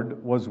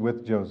Lord was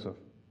with Joseph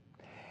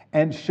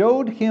and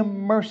showed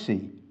him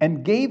mercy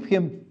and gave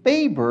him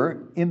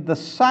favor in the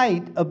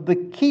sight of the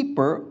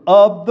keeper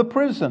of the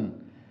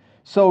prison.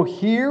 So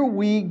here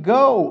we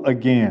go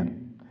again.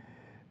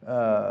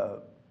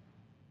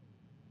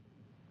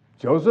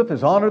 Joseph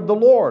has honored the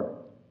Lord,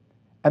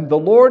 and the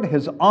Lord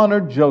has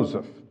honored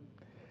Joseph.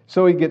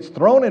 So he gets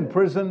thrown in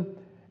prison,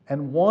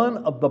 and one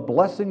of the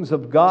blessings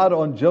of God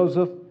on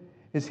Joseph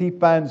is he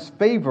finds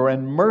favor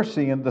and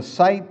mercy in the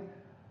sight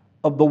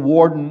of the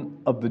warden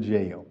of the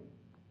jail,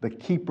 the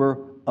keeper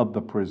of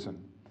the prison.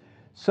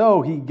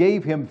 So he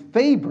gave him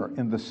favor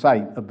in the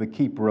sight of the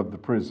keeper of the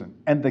prison.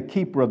 And the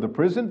keeper of the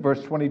prison,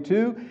 verse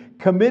 22,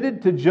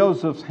 committed to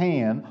Joseph's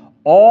hand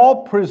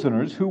all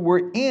prisoners who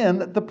were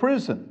in the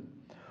prison.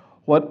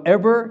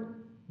 Whatever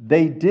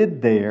they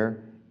did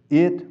there,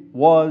 it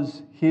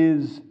was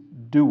his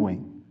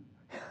doing.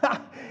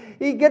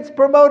 He gets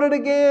promoted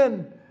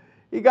again.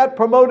 He got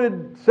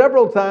promoted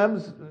several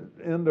times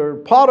under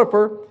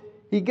Potiphar.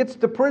 He gets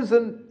to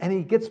prison and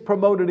he gets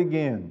promoted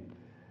again.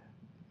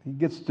 He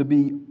gets to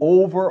be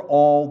over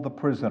all the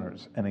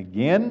prisoners. And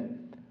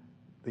again,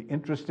 the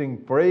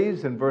interesting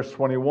phrase in verse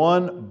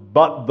 21,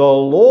 but the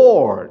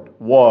Lord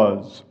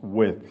was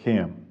with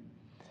him.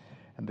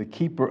 And the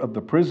keeper of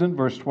the prison,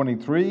 verse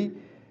 23,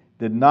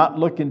 did not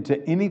look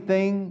into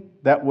anything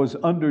that was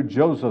under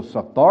Joseph's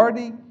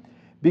authority,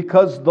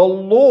 because the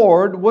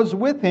Lord was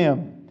with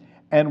him.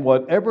 And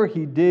whatever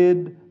he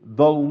did,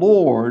 the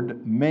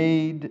Lord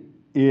made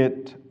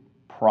it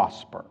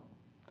prosper.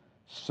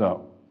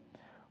 So,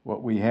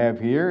 what we have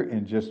here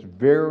in just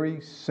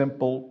very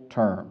simple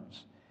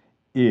terms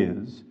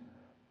is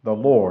the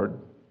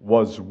Lord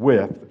was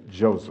with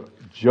Joseph.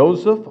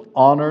 Joseph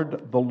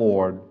honored the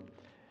Lord,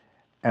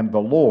 and the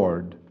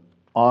Lord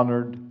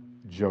honored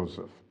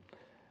Joseph.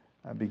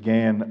 I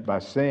began by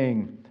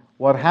saying,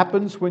 what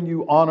happens when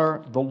you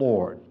honor the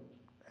Lord?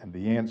 And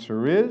the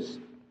answer is,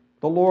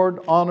 the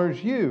Lord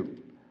honors you.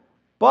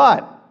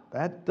 But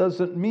that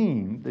doesn't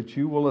mean that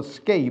you will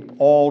escape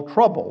all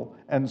trouble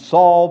and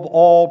solve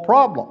all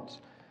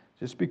problems.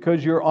 Just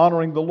because you're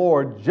honoring the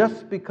Lord,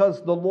 just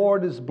because the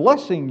Lord is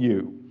blessing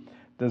you,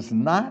 does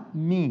not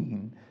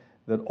mean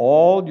that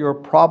all your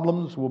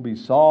problems will be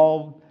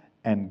solved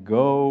and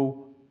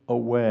go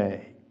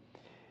away.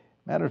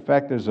 Matter of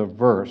fact, there's a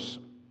verse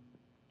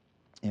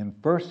in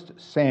 1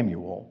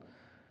 Samuel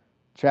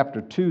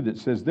chapter 2 that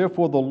says,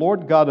 therefore the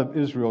Lord God of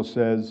Israel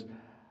says,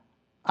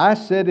 I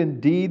said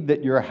indeed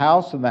that your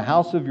house and the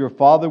house of your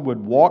father would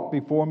walk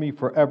before me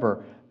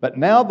forever. But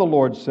now the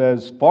Lord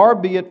says, far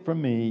be it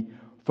from me,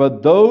 for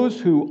those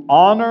who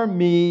honor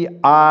me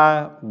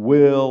I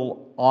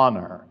will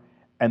honor,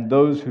 and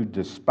those who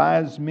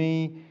despise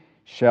me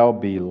shall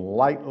be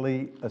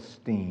lightly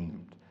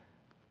esteemed.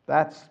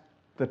 That's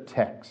the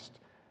text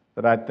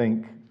that I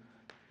think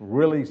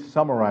really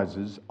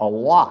summarizes a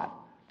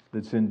lot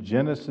that's in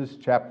Genesis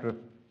chapter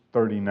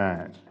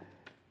 39.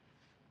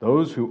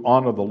 Those who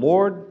honor the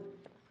Lord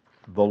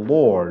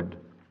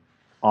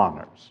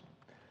honors.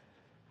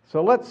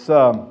 So let's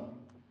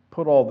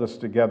put all this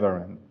together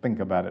and think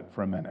about it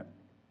for a minute.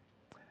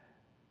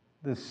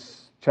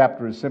 This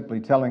chapter is simply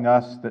telling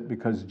us that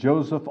because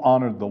Joseph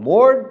honored the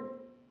Lord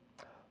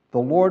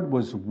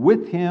was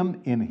with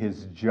him in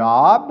his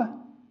job,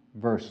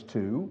 verse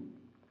 2,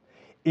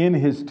 in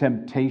his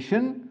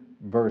temptation,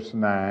 verse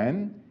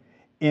 9,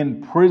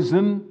 in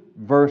prison,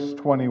 verse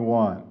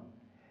 21.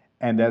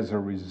 And as a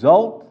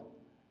result,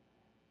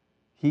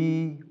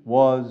 he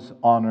was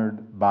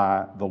honored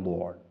by the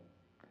Lord.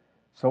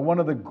 So one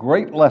of the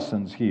great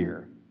lessons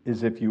here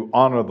is if you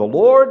honor the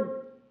Lord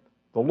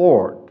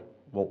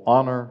will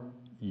honor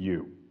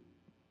you.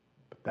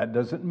 But that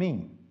doesn't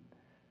mean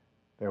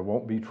there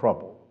won't be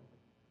trouble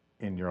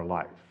in your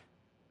life.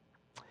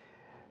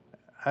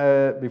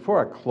 Before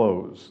I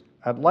close,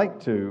 I'd like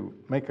to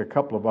make a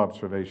couple of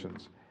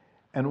observations.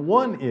 And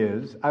one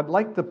is, I'd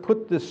like to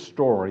put this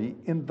story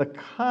in the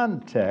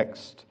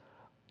context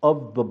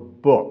of the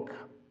book.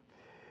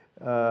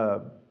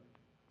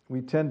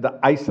 We tend to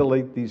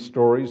isolate these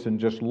stories and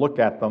just look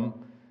at them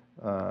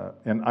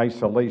in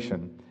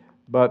isolation.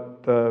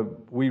 But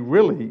we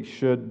really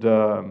should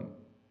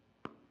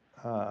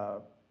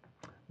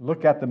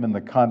look at them in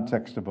the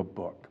context of a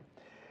book.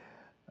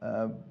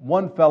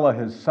 One fellow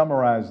has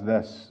summarized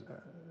this,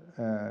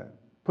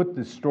 put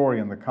this story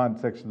in the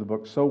context of the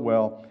book so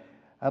well,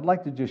 I'd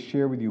like to just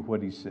share with you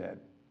what he said.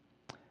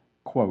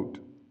 Quote,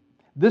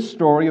 "This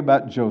story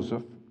about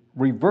Joseph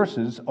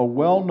reverses a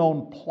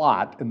well-known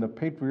plot in the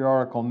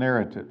patriarchal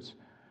narratives.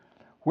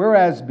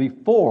 Whereas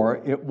before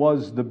it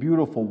was the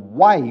beautiful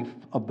wife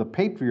of the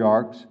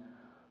patriarchs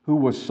who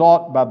was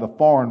sought by the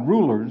foreign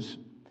rulers,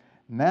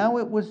 now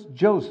it was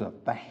Joseph,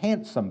 the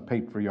handsome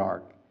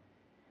patriarch,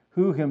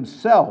 who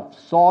himself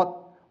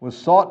was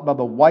sought by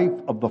the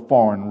wife of the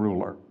foreign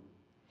ruler.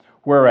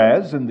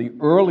 Whereas in the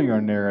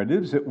earlier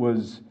narratives it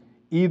was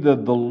either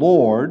the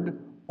Lord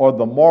or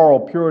the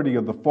moral purity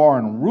of the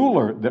foreign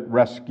ruler that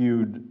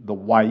rescued the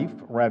wife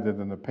rather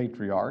than the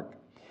patriarch,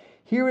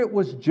 here it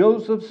was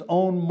Joseph's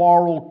own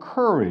moral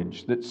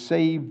courage that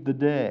saved the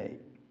day.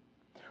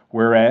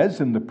 Whereas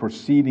in the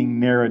preceding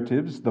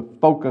narratives, the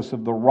focus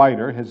of the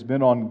writer has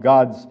been on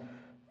God's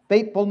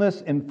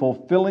faithfulness in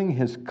fulfilling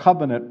his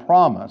covenant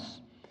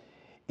promise,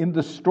 in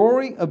the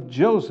story of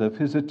Joseph,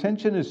 his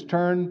attention is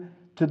turned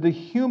to the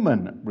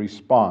human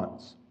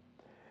response.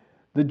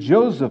 The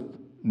Joseph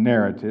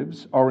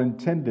narratives are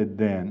intended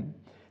then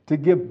to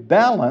give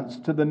balance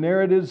to the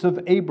narratives of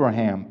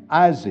Abraham,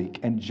 Isaac,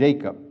 and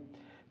Jacob.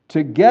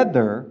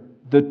 Together,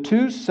 the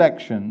two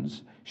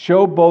sections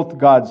show both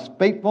God's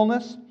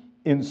faithfulness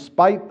in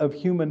spite of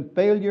human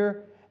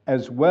failure,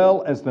 as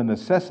well as the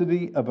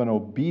necessity of an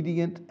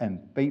obedient and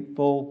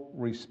faithful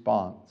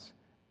response."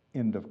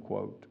 End of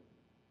quote.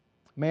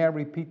 May I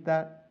repeat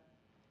that?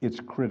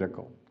 It's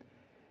critical.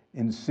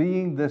 In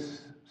seeing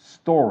this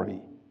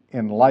story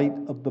in light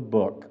of the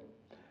book,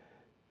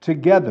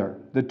 together,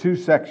 the two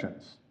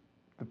sections,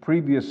 the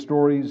previous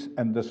stories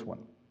and this one,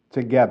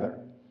 together,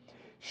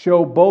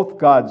 show both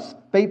God's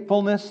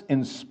faithfulness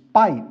in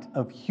spite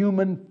of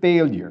human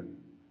failure,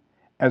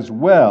 as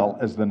well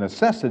as the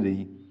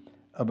necessity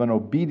of an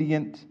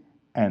obedient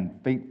and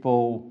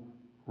faithful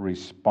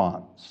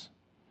response.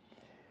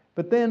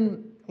 But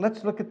then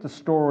let's look at the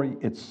story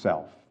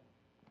itself.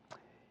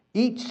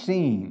 Each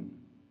scene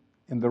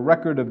in the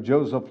record of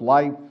Joseph's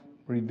life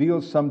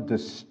reveals some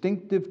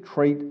distinctive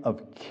trait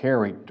of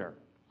character.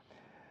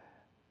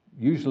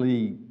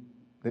 Usually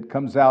that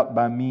comes out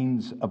by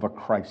means of a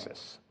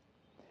crisis.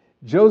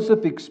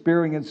 Joseph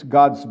experienced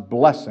God's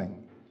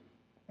blessing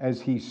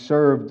as he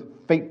served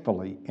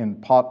faithfully in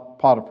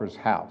Potiphar's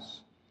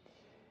house.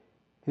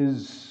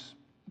 His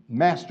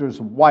master's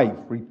wife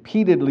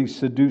repeatedly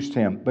seduced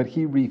him, but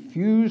he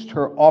refused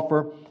her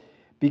offer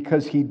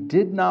because he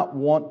did not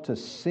want to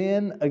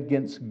sin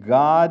against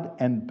God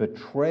and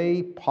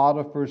betray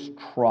Potiphar's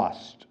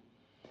trust.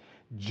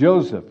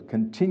 Joseph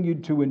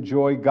continued to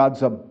enjoy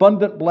God's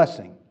abundant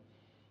blessing,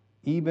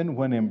 even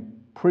when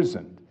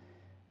imprisoned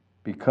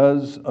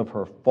because of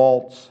her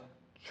false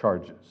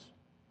charges.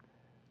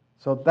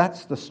 So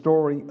that's the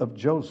story of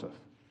Joseph.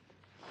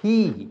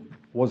 He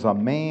was a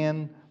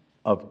man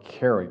of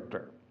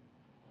character.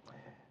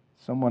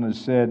 Someone has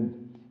said,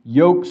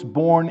 yokes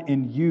born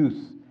in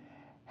youth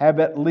have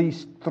at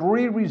least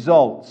three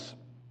results.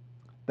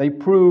 They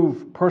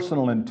prove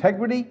personal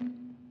integrity,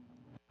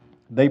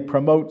 they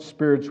promote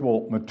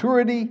spiritual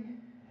maturity,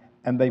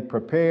 and they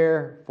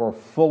prepare for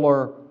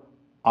fuller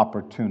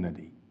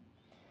opportunity.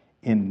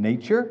 In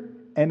nature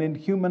and in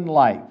human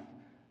life,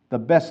 the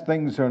best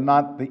things are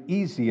not the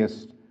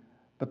easiest,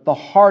 but the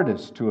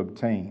hardest to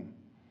obtain.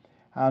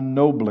 How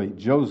nobly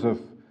Joseph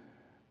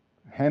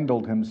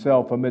handled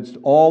himself amidst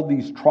all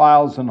these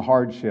trials and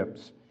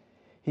hardships.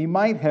 He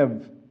might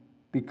have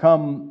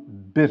become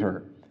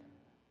bitter,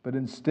 but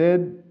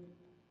instead,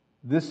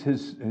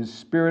 his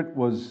spirit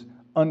was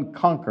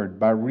unconquered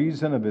by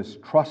reason of his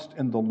trust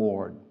in the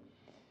Lord.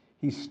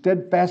 He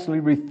steadfastly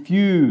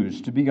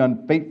refused to be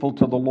unfaithful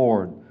to the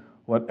Lord,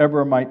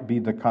 whatever might be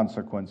the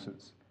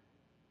consequences.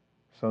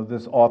 So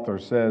this author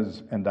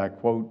says, and I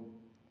quote,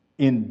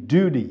 "In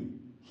duty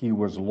he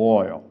was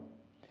loyal,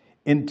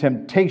 in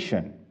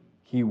temptation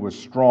he was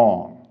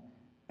strong,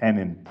 and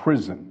in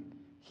prison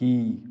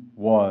he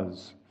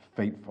was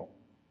faithful."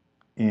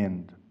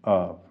 End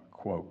of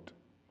quote.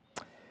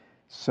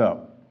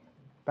 So,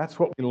 that's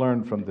what we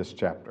learned from this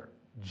chapter.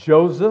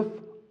 Joseph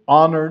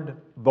honored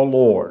the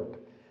Lord,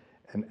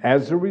 and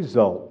as a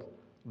result,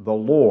 the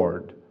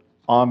Lord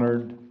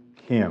honored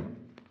him.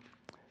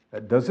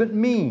 That doesn't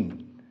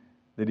mean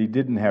that he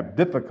didn't have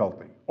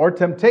difficulty. or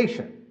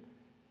temptation.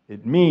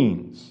 It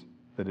means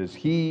that as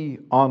he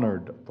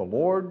honored the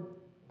Lord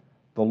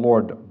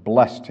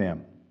blessed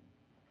him.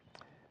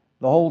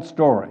 The whole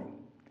story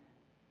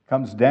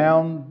comes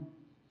down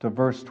to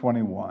verse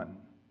 21.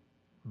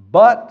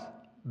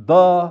 But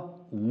the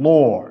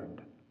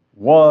Lord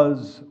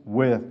was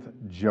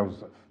with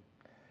Joseph.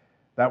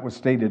 That was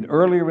stated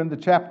earlier in the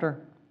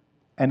chapter,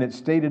 and it's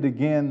stated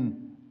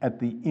again at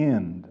the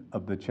end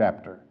of the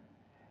chapter.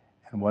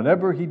 And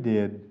whatever he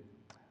did,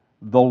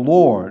 the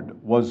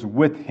Lord was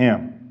with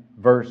him.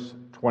 Verse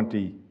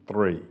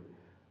 23.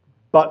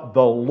 But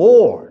the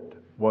Lord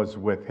was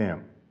with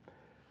him.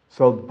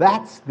 So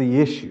that's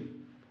the issue.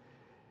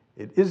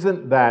 It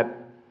isn't that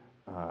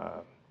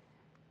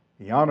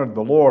he honored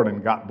the Lord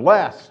and got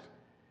blessed.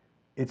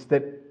 It's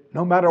that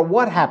no matter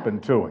what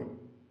happened to him,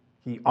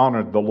 he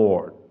honored the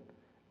Lord.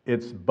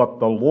 It's but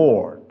the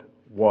Lord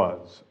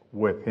was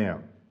with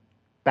him.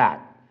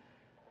 That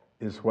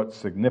is what's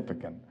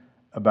significant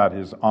about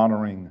his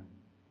honoring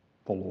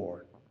the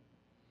Lord.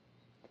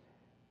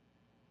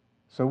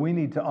 So we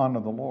need to honor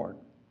the Lord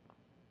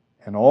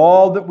in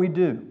all that we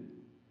do,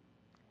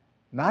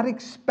 not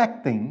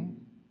expecting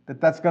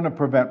that that's going to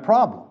prevent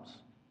problems,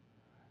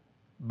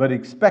 but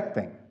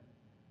expecting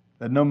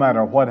that no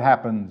matter what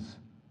happens,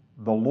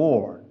 the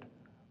Lord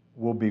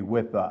will be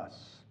with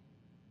us.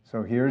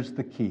 So here's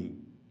the key.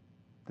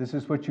 This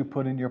is what you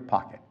put in your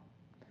pocket.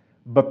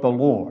 But the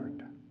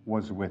Lord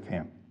was with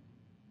him.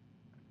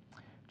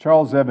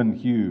 Charles Evan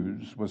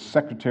Hughes was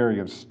Secretary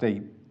of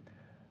State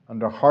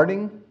under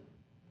Harding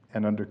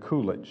and under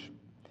Coolidge.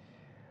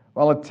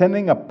 While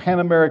attending a Pan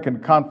American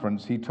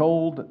conference, he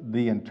told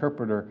the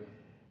interpreter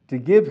to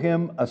give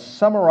him a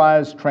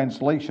summarized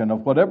translation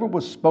of whatever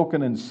was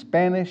spoken in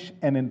Spanish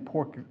and in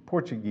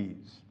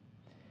Portuguese.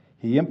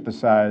 He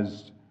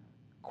emphasized,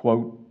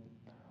 quote,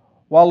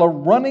 "While a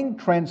running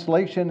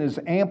translation is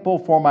ample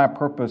for my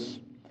purpose,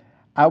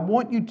 I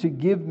want you to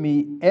give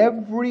me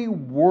every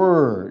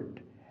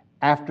word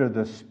after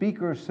the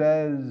speaker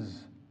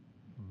says,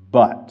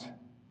 'but.'"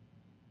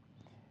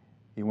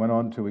 He went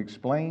on to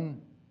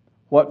explain,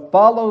 what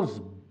follows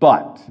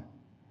 "but"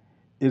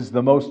 is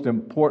the most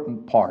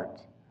important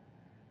part.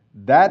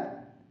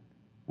 That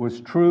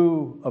was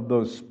true of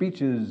those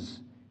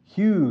speeches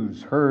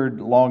Hughes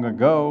heard long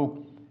ago.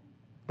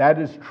 That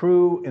is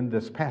true in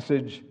this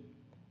passage,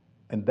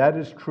 and that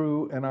is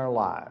true in our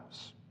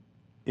lives.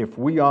 If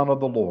we honor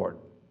the Lord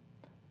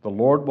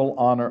will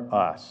honor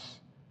us.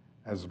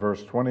 As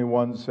verse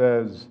 21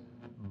 says,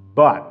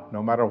 but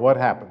no matter what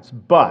happens,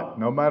 but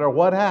no matter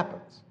what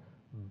happens,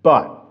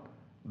 but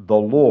the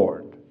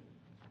Lord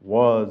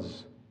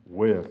was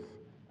with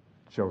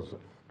Joseph.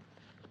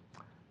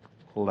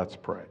 Let's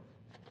pray.